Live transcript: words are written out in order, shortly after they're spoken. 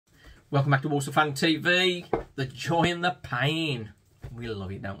Welcome back to Walsall Fan TV. The joy and the pain. We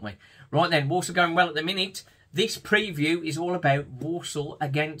love it, don't we? Right then, Walsall going well at the minute. This preview is all about Walsall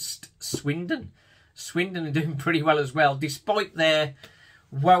against Swindon. Swindon are doing pretty well as well, despite their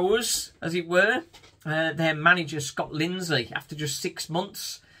woes, as it were. Their manager, Scott Lindsay, after just 6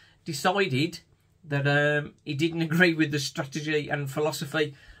 months, decided that he didn't agree with the strategy and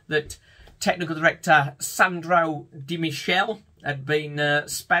philosophy that technical director Sandro Di Michele had been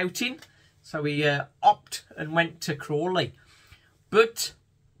spouting. So he opted and went to Crawley. But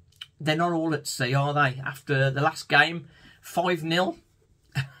they're not all at sea, are they? After the last game, 5-0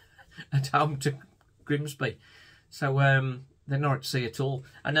 at home to Grimsby. So they're not at sea at all.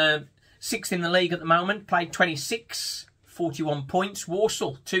 And 6th in the league at the moment, played 26, 41 points.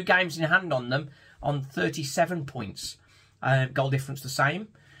 Walsall, 2 games in hand on them, on 37 points. Goal difference the same.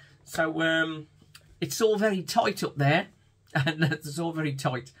 So it's all very tight up there. And it's all very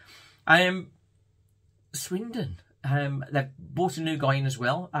tight. Swindon, they've bought a new guy in as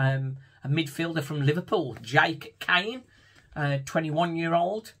well. A midfielder from Liverpool, Jake Kane,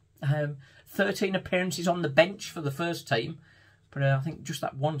 21-year-old. 13 appearances on the bench for the first team. But I think just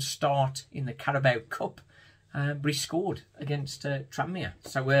that one start in the Carabao Cup. But he scored against Tranmere.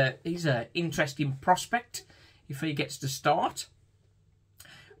 So he's an interesting prospect if he gets to start.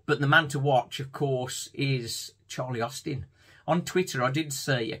 But the man to watch, of course, is Charlie Austin. On Twitter, I did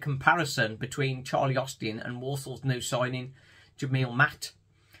see a comparison between Charlie Austin and Walsall's new signing, Jamille Matt.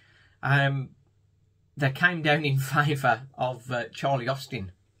 They came down in favour of Charlie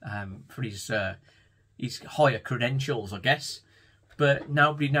Austin for his higher credentials, I guess. But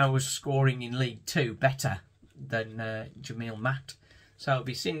nobody knows scoring in League 2 better than Jamille Matt. So it'll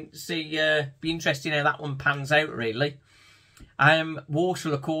be interesting how that one pans out, really.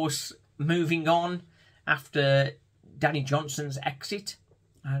 Walsall, of course, moving on after Danny Johnson's exit.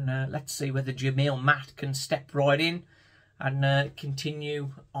 And let's see whether Jamille Matt can step right in and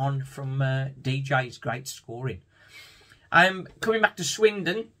continue on from DJ's great scoring. Coming back to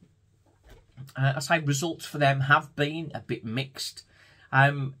Swindon, I say results for them have been a bit mixed.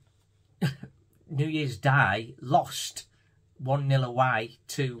 New Year's Day lost 1-0 away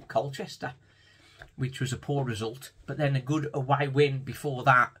to Colchester, which was a poor result. But then a good away win before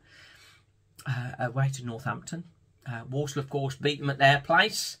that, away to Northampton. Walsall, of course, beat them at their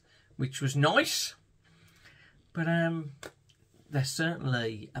place, which was nice. But they're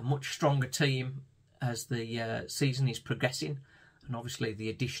certainly a much stronger team as the season is progressing. And obviously the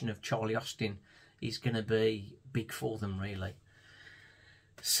addition of Charlie Austin is going to be big for them, really.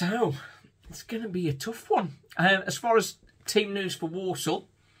 So it's going to be a tough one. As far as team news for Walsall,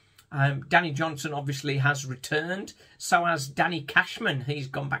 Danny Johnson obviously has returned. So has Danny Cashman. He's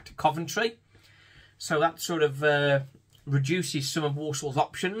gone back to Coventry. So that sort of reduces some of Walsall's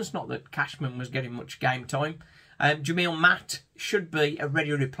options. Not that Cashman was getting much game time. Jamille Matt should be a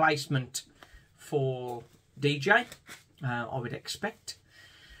ready replacement for DJ, I would expect.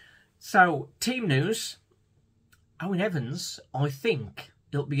 So, team news. Owen Evans, I think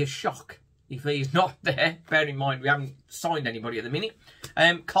it'll be a shock if he's not there. Bear in mind, we haven't signed anybody at the minute.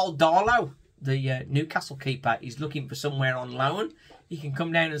 Carl Darlow, the Newcastle keeper, is looking for somewhere on loan. He can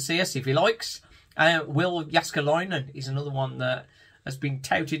come down and see us if he likes. Will Jaskalainen is another one that has been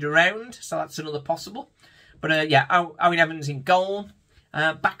touted around, so that's another possible. But yeah, Owen Evans in goal.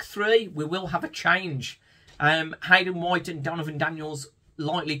 Back 3, we will have a change. Hayden White and Donovan Daniels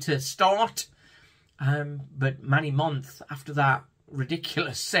likely to start. But Manny Month, after that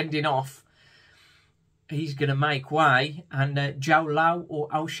ridiculous sending off, he's going to make way. And Joe Lowe or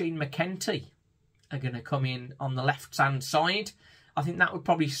Oisin McEntee are going to come in on the left-hand side. I think that would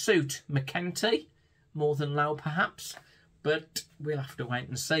probably suit McEntee more than Lowe, perhaps. But we'll have to wait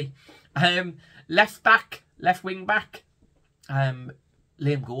and see. Left back, left wing back,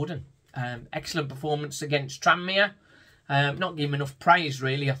 Liam Gordon. Excellent performance against Tranmere. Not give him enough praise,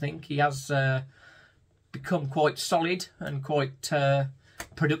 really, I think. He has become quite solid and quite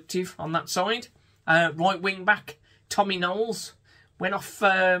productive on that side. Right wing back, Tommy Knowles. Went off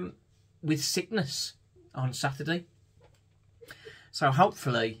with sickness on Saturday. So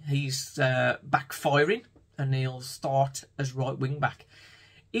hopefully he's back firing and he'll start as right wing back.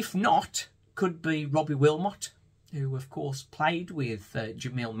 If not, could be Robbie Wilmot, who of course played with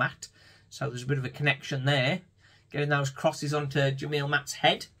Jamille Matt. So there's a bit of a connection there. Getting those crosses onto Jamille Matt's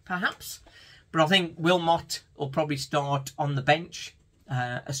head, perhaps. But I think Wilmot will probably start on the bench,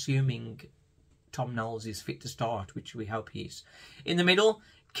 assuming Tom Knowles is fit to start, which we hope he is. In the middle,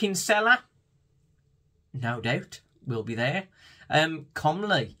 Kinsella, no doubt, will be there.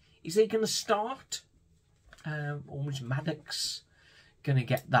 Comley, is he going to start? Or was Maddox going to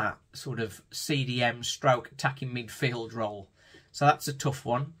get that sort of CDM stroke attacking midfield role. So that's a tough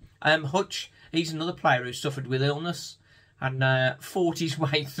one. Hutch, he's another player who suffered with illness and fought his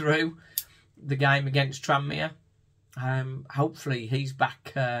way through the game against Tranmere. Hopefully he's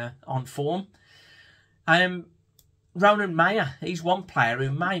back on form. Ronan Mayer, he's one player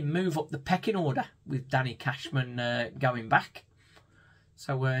who may move up the pecking order with Danny Cashman going back.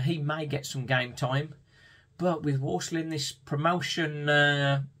 So he may get some game time. But with Walsall in this promotion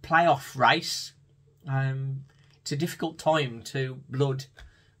playoff race, it's a difficult time to blood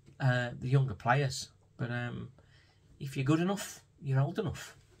the younger players. But if you're good enough, you're old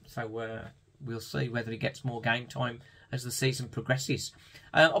enough. So we'll see whether he gets more game time as the season progresses.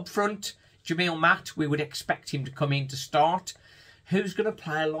 Up front, Jamille Matt, we would expect him to come in to start. Who's going to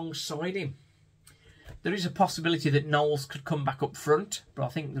play alongside him? There is a possibility that Knowles could come back up front, but I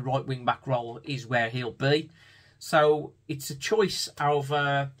think the right wing-back role is where he'll be. So it's a choice of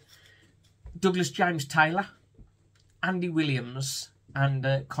Douglas James Taylor, Andy Williams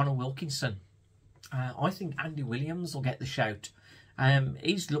and Connor Wilkinson. I think Andy Williams will get the shout.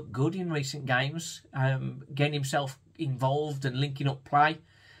 He's looked good in recent games, getting himself involved and linking up play.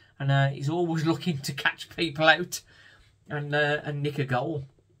 And he's always looking to catch people out and nick a goal.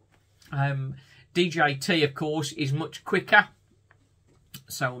 DJT, of course, is much quicker,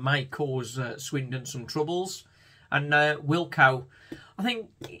 so may cause Swindon some troubles. And Wilco, I think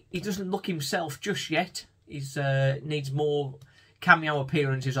he doesn't look himself just yet. He needs more cameo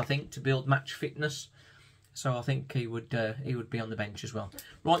appearances, I think, to build match fitness. So I think he would be on the bench as well.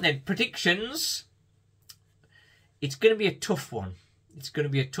 Right then, predictions. It's going to be a tough one. It's going to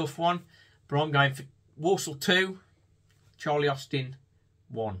be a tough one, but I'm going for Walsall 2, Charlie Austin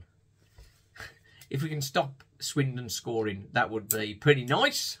 1. If we can stop Swindon scoring, that would be pretty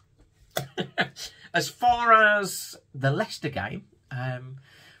nice. As far as the Leicester game,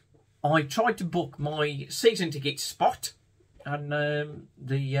 I tried to book my season ticket spot, and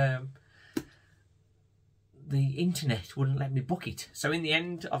the internet wouldn't let me book it. So in the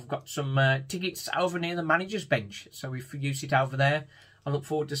end, I've got some tickets over near the manager's bench. So if you sit over there, I look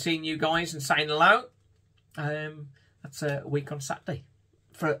forward to seeing you guys and saying hello. That's a week on Saturday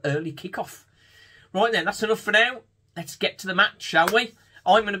for an early kickoff. Right then, that's enough for now. Let's get to the match, shall we?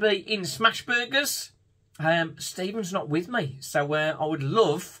 I'm going to be in Smashburgers. Stephen's not with me, so I would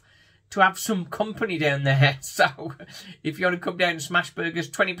love to have some company down there. So if you want to come down to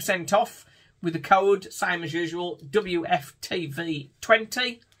Smashburgers, 20% off with the code, same as usual,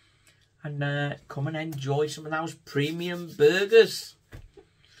 WFTV20. And come and enjoy some of those premium burgers.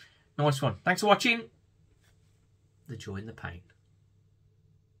 Nice one. Thanks for watching. The joy and the pain.